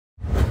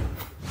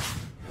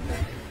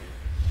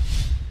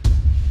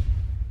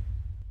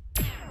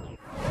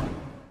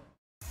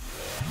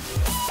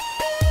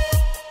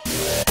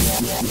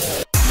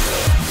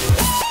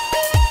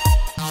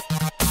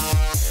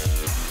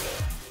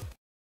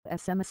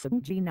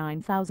Smasung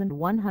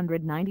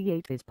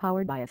G9198 is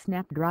powered by a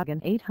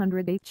Snapdragon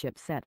 808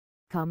 chipset.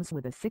 Comes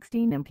with a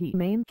 16MP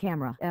main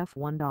camera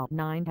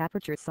f1.9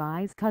 aperture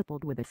size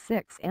coupled with a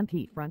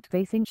 6MP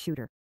front-facing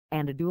shooter,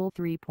 and a dual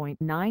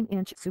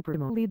 3.9-inch Super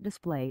AMOLED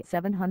display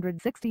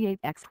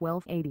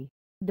 768x1280.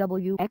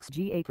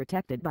 WXGA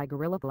protected by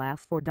Gorilla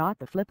Glass 4.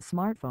 The flip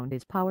smartphone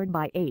is powered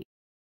by a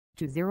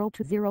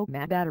 2020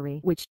 mAh battery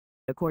which,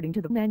 according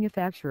to the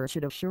manufacturer,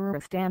 should assure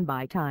a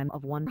standby time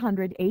of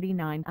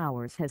 189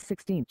 hours, has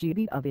 16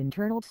 GB of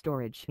internal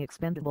storage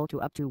expendable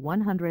to up to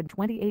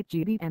 128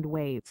 GB and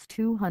weighs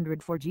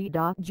 204 g.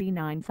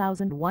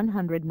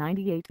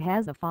 G9198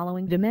 has the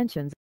following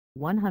dimensions: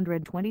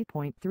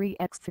 120.3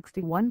 x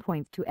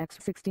 61.2 x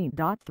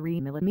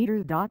 16.3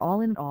 mm.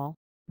 All in all,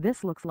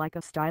 this looks like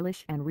a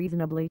stylish and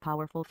reasonably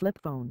powerful flip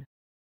phone.